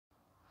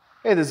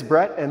Hey, this is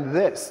Brett, and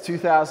this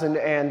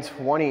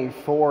 2020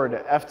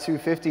 Ford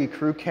F250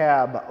 Crew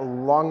Cab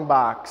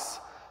Longbox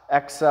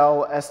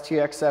XL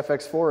STX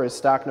FX4 is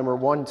stock number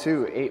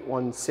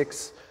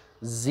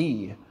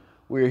 12816Z.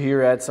 We're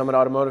here at Summit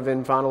Automotive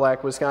in Fond du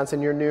Lac,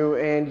 Wisconsin, your new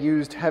and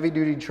used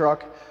heavy-duty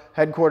truck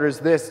headquarters.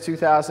 This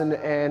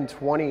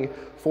 2020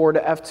 Ford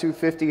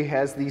F250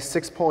 has the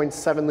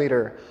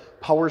 6.7-liter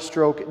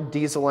Powerstroke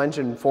diesel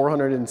engine,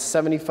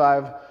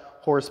 475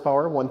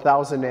 horsepower,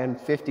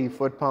 1,050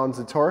 foot-pounds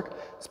of torque.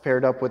 It's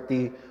paired up with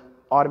the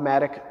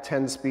automatic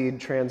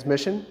 10-speed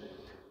transmission.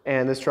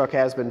 And this truck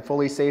has been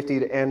fully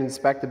safetied and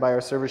inspected by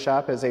our service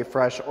shop as a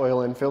fresh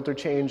oil and filter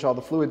change. All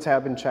the fluids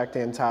have been checked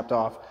and topped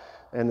off,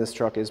 and this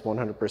truck is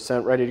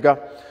 100% ready to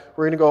go.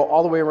 We're going to go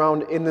all the way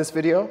around in this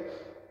video.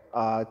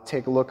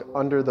 Take a look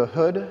under the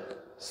hood,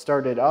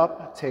 start it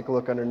up, take a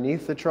look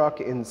underneath the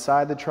truck,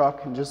 inside the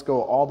truck, and just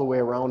go all the way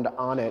around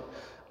on it.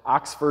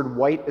 Oxford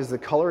white is the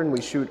color, and we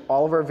shoot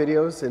all of our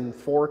videos in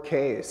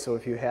 4K. So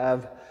if you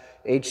have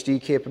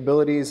HD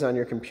capabilities on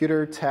your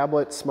computer,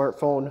 tablet,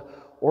 smartphone,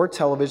 or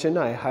television,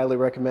 I highly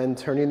recommend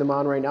turning them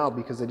on right now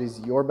because it is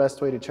your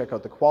best way to check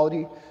out the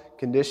quality,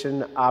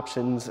 condition,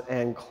 options,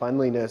 and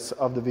cleanliness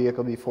of the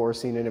vehicle before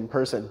seeing it in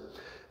person.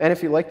 And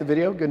if you like the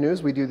video, good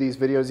news, we do these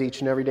videos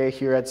each and every day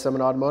here at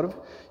Summit Automotive.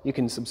 You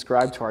can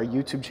subscribe to our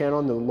YouTube channel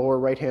in the lower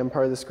right-hand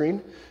part of the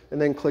screen,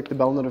 and then click the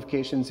bell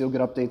notifications. You'll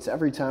get updates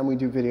every time we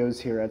do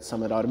videos here at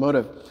Summit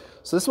Automotive.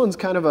 So this one's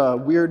kind of a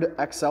weird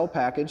XL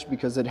package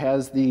because it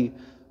has the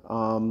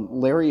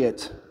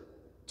Lariat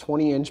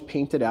 20-inch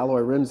painted alloy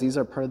rims. These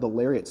are part of the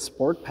Lariat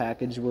Sport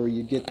package where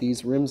you get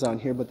these rims on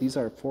here, but these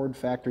are Ford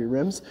factory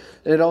rims.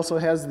 And it also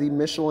has the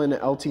Michelin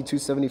L.T.C.H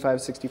 275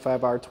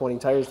 65R20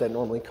 tires that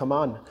normally come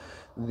on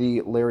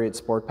the Lariat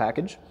Sport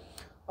package.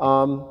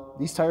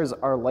 These tires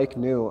are like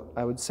new.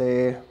 I would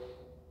say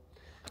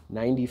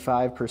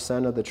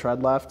 95% of the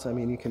tread left. I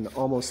mean, you can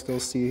almost still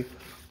see a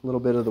little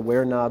bit of the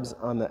wear knobs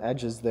on the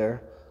edges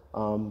there,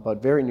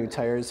 but very new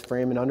tires.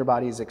 Frame and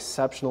underbody is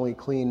exceptionally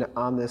clean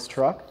on this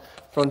truck.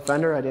 Front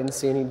fender, I didn't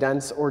see any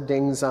dents or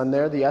dings on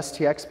there. The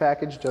STX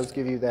package does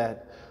give you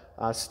that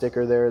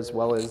sticker there, as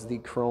well as the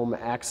chrome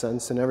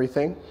accents and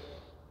everything.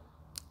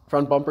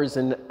 Front bumper's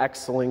in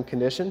excellent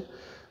condition.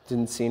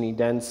 Didn't see any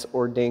dents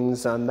or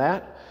dings on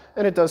that.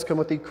 And it does come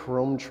with the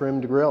chrome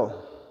trimmed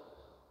grille.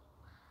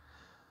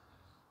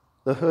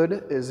 The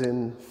hood is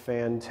in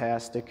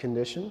fantastic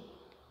condition.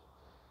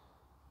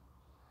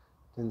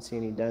 Didn't see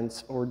any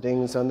dents or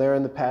dings on there.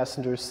 And the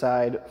passenger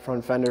side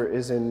front fender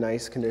is in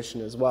nice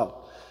condition as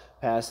well.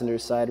 Passenger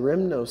side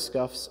rim, no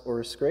scuffs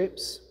or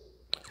scrapes.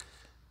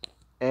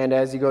 And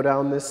as you go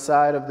down this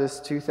side of this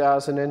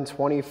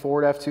 2020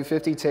 Ford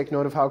F250, take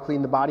note of how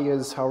clean the body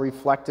is, how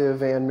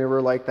reflective and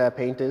mirror-like that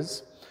paint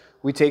is.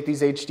 We take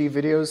these HD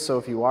videos, so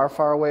if you are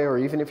far away or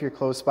even if you're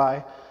close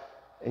by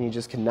and you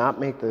just cannot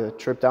make the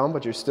trip down,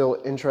 but you're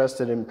still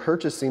interested in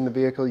purchasing the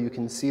vehicle, you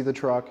can see the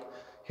truck,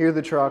 hear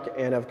the truck,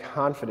 and have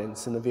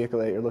confidence in the vehicle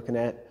that you're looking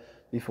at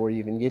before you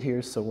even get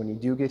here. So when you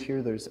do get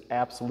here, there's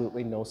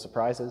absolutely no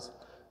surprises,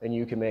 and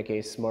you can make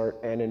a smart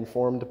and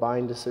informed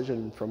buying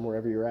decision from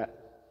wherever you're at.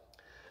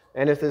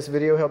 And if this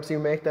video helps you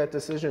make that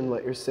decision,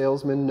 let your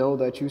salesman know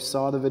that you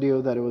saw the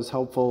video, that it was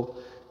helpful,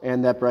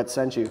 and that Brett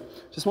sent you.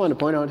 Just wanted to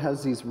point out, it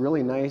has these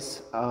really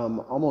nice,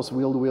 almost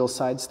wheel-to-wheel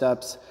side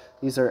steps.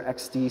 These are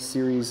XD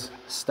series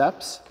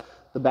steps.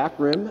 The back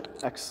rim,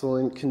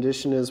 excellent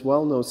condition as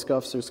well, no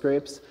scuffs or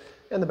scrapes.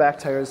 And the back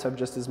tires have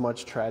just as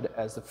much tread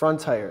as the front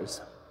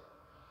tires.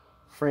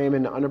 Frame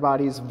and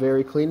underbody is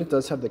very clean. It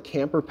does have the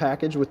camper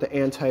package with the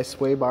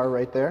anti-sway bar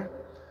right there.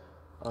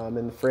 And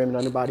the frame and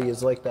underbody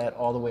is like that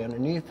all the way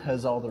underneath.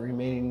 Has all the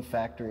remaining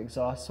factory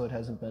exhaust, so it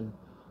hasn't been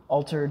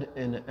altered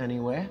in any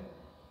way.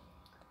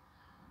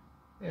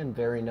 And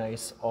very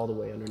nice all the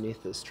way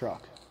underneath this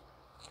truck.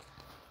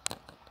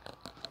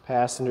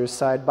 Passenger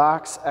side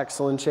box,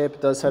 excellent shape.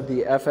 It does have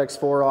the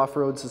FX4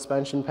 off-road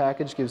suspension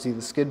package, gives you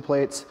the skid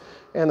plates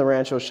and the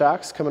Rancho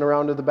shocks. Coming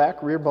around to the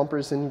back, rear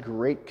bumper's in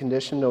great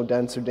condition, no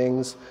dents or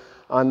dings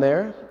on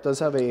there. It does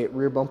have a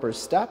rear bumper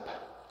step.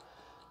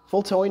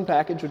 Full towing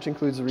package, which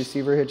includes the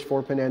receiver hitch,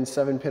 4-pin and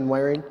 7-pin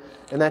wiring,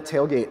 and that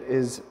tailgate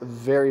is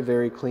very,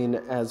 very clean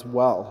as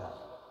well.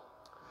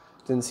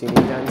 Didn't see any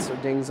dents or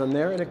dings on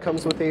there, and it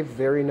comes with a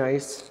very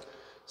nice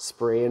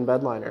spray and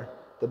bed liner.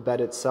 The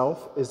bed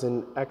itself is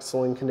in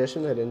excellent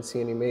condition. I didn't see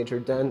any major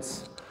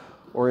dents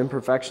or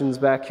imperfections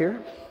back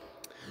here.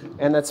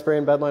 And that spray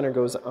and bed liner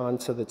goes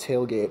onto the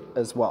tailgate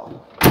as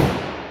well.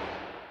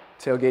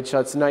 Tailgate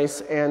shuts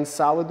nice and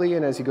solidly,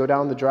 and as you go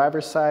down the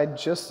driver's side,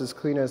 just as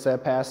clean as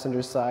that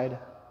passenger side.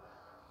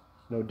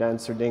 No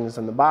dents or dings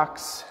on the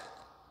box.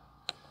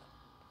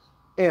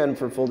 And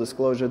for full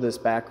disclosure, this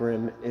back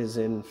rim is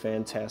in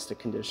fantastic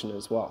condition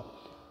as well.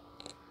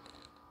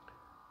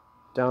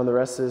 Down the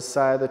rest of this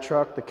side of the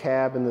truck, the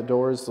cab and the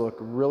doors look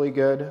really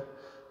good. It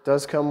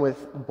does come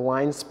with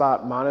blind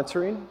spot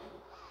monitoring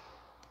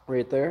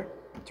right there.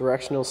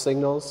 Directional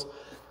signals.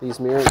 These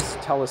mirrors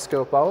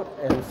telescope out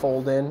and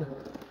fold in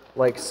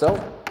like so.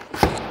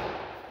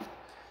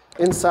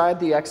 Inside,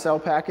 the XL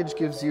package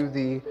gives you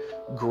the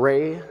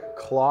gray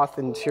cloth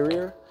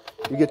interior.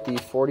 You get the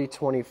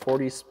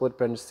 40-20-40 split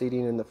bench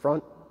seating in the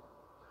front.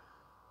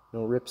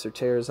 No rips or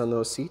tears on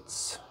those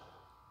seats.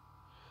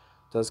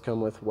 Does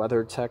come with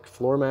WeatherTech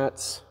floor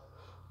mats,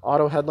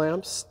 auto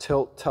headlamps,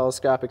 tilt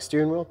telescopic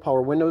steering wheel,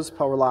 power windows,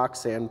 power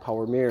locks, and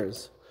power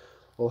mirrors.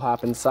 We'll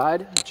hop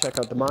inside, check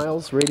out the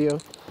miles, radio,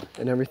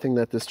 and everything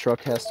that this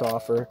truck has to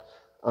offer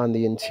on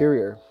the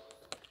interior.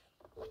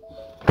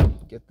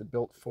 Get the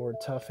built Ford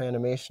tough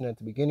animation at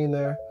the beginning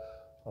there.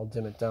 I'll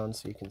dim it down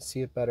so you can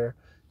see it better.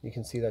 You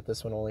can see that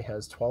this one only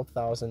has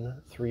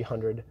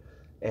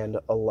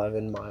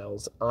 12,311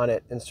 miles on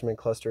it. Instrument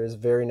cluster is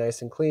very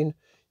nice and clean.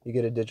 You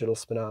get a digital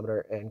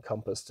speedometer and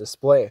compass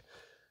display.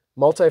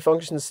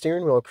 Multi-function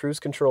steering wheel, cruise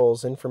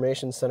controls,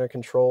 information center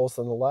controls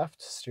on the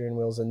left. Steering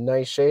wheel's in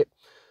nice shape.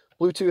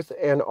 Bluetooth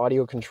and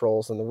audio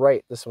controls on the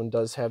right. This one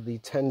does have the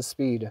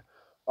 10-speed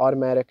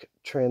automatic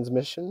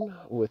transmission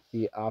with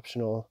the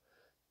optional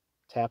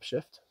tap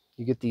shift.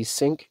 You get the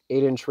Sync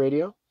 8-inch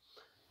radio.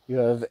 You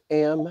have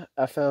AM,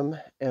 FM,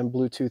 and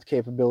Bluetooth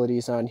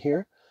capabilities on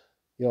here.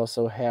 You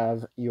also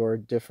have your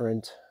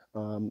different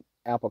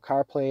Apple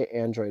CarPlay,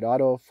 Android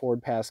Auto,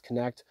 FordPass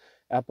Connect,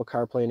 Apple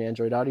CarPlay and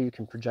Android Auto. You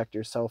can project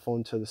your cell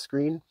phone to the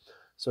screen.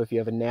 So if you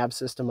have a nav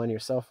system on your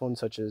cell phone,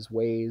 such as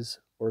Waze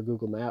or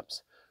Google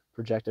Maps,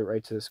 project it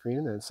right to the screen,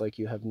 and then it's like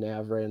you have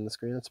nav right on the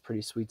screen. It's a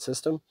pretty sweet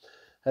system.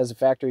 Has a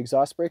factory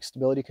exhaust brake,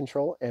 stability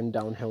control, and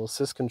downhill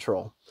assist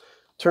control.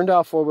 Turned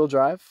out four-wheel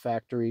drive,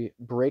 factory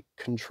brake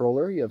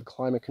controller. You have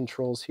climate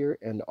controls here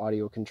and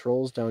audio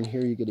controls. Down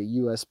here you get a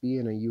USB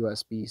and a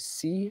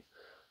USB-C,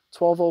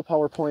 12-volt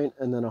power point,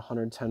 and then a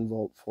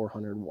 110-volt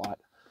 400-watt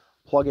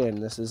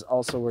plug-in. This is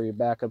also where your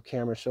backup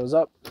camera shows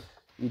up.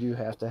 You do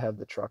have to have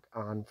the truck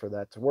on for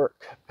that to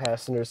work.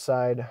 Passenger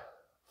side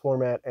floor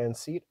mat and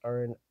seat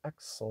are in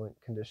excellent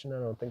condition. I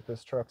don't think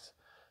this truck's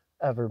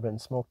ever been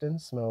smoked in.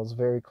 Smells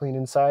very clean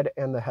inside,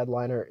 and the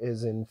headliner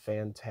is in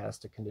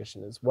fantastic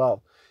condition as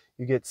well.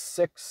 You get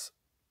 6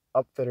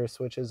 upfitter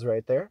switches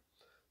right there,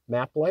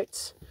 map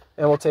lights,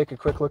 and we'll take a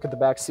quick look at the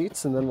back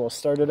seats, and then we'll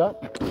start it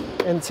up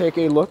and take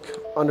a look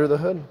under the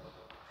hood.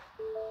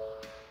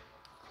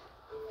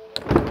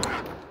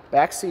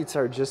 Back seats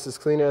are just as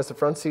clean as the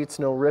front seats,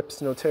 no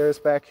rips, no tears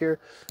back here.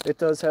 It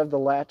does have the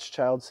Latch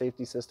child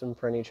safety system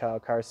for any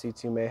child car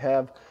seats you may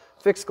have.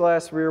 Fixed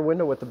glass rear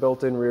window with the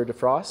built-in rear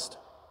defrost.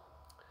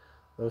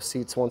 Those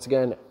seats, once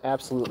again,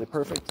 absolutely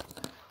perfect.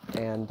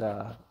 And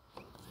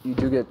you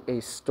do get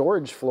a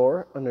storage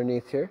floor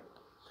underneath here.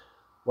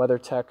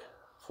 WeatherTech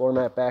floor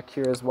mat back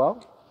here as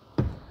well.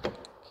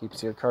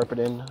 Keeps your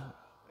carpeting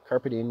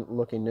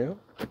looking new.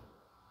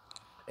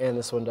 And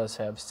this one does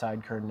have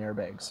side curtain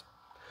airbags.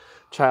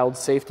 Child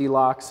safety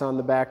locks on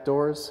the back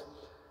doors,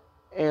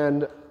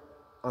 and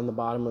on the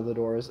bottom of the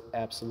doors,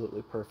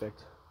 absolutely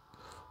perfect.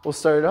 We'll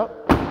start it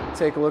up,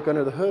 take a look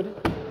under the hood,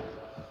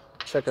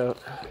 check out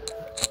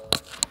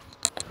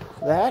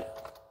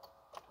that.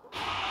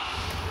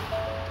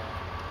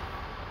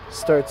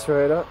 Starts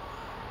right up.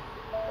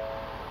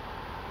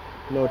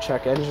 No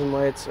check engine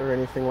lights or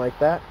anything like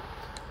that.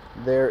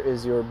 There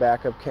is your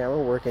backup camera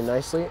working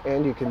nicely,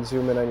 and you can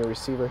zoom in on your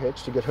receiver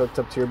hitch to get hooked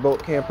up to your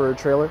boat, camper, or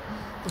trailer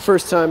the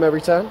first time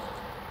every time.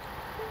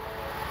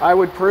 I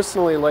would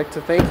personally like to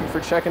thank you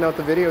for checking out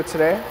the video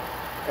today,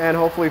 and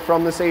hopefully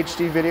from this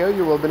HD video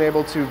you will have been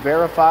able to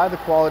verify the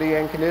quality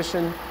and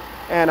condition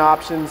and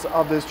options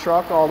of this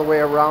truck all the way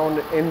around,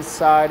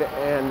 inside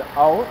and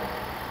out.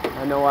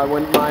 I know I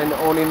wouldn't mind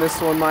owning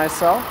this one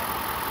myself.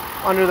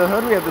 Under the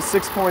hood we have the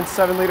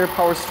 6.7 liter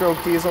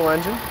Powerstroke diesel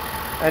engine.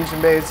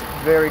 Engine bay is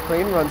very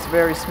clean, runs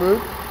very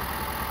smooth.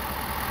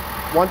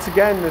 Once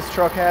again, this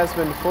truck has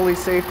been fully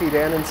safetied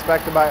and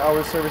inspected by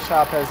our service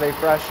shop, has a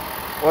fresh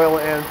oil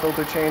and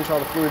filter change. All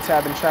the fluids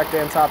have been checked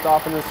and topped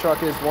off, and this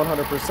truck is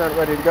 100%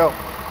 ready to go.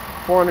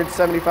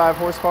 475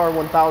 horsepower,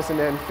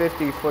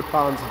 1,050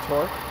 foot-pounds of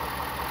torque.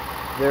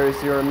 There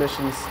is your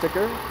emissions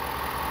sticker.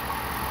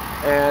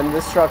 And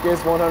this truck is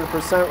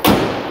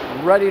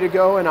 100% ready to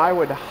go, and I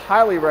would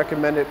highly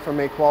recommend it from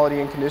a quality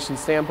and condition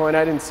standpoint.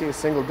 I didn't see a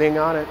single ding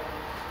on it.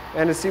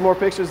 And to see more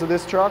pictures of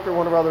this truck or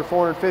one of our other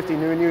 450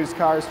 new and used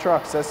cars,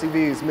 trucks,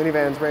 SUVs,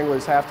 minivans,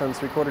 Wranglers, half tons,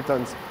 3/4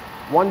 tons,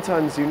 1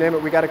 tons, you name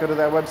it, we got to go to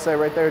that website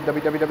right there,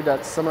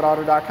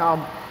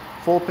 www.summitauto.com.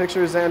 Full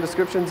pictures and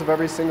descriptions of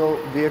every single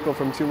vehicle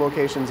from 2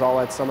 locations, all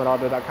at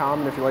summitauto.com.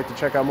 And if you'd like to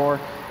check out more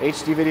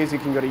HD videos, you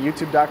can go to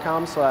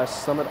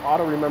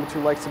youtube.com/summitauto. Remember to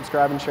like,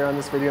 subscribe, and share on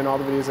this video and all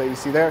the videos that you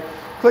see there.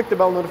 Click the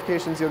bell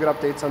notifications, you'll get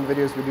updates on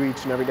videos we do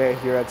each and every day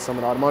here at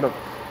Summit Automotive.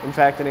 In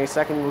fact, in a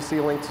second, you will see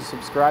a link to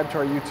subscribe to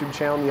our YouTube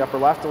channel in the upper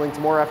left, a link to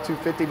more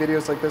F250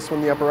 videos like this one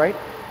in the upper right,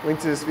 a link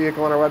to this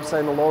vehicle on our website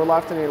in the lower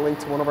left, and a link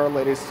to one of our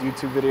latest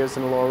YouTube videos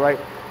in the lower right.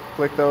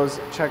 Click those,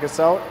 check us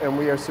out, and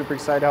we are super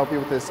excited to help you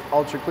with this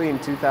ultra clean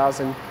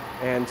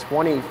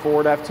 2020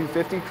 Ford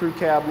F250 Crew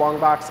Cab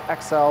Longbox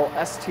XL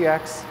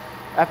STX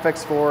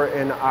FX4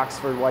 in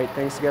Oxford White.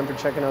 Thanks again for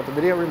checking out the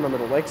video. Remember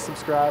to like,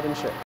 subscribe, and share.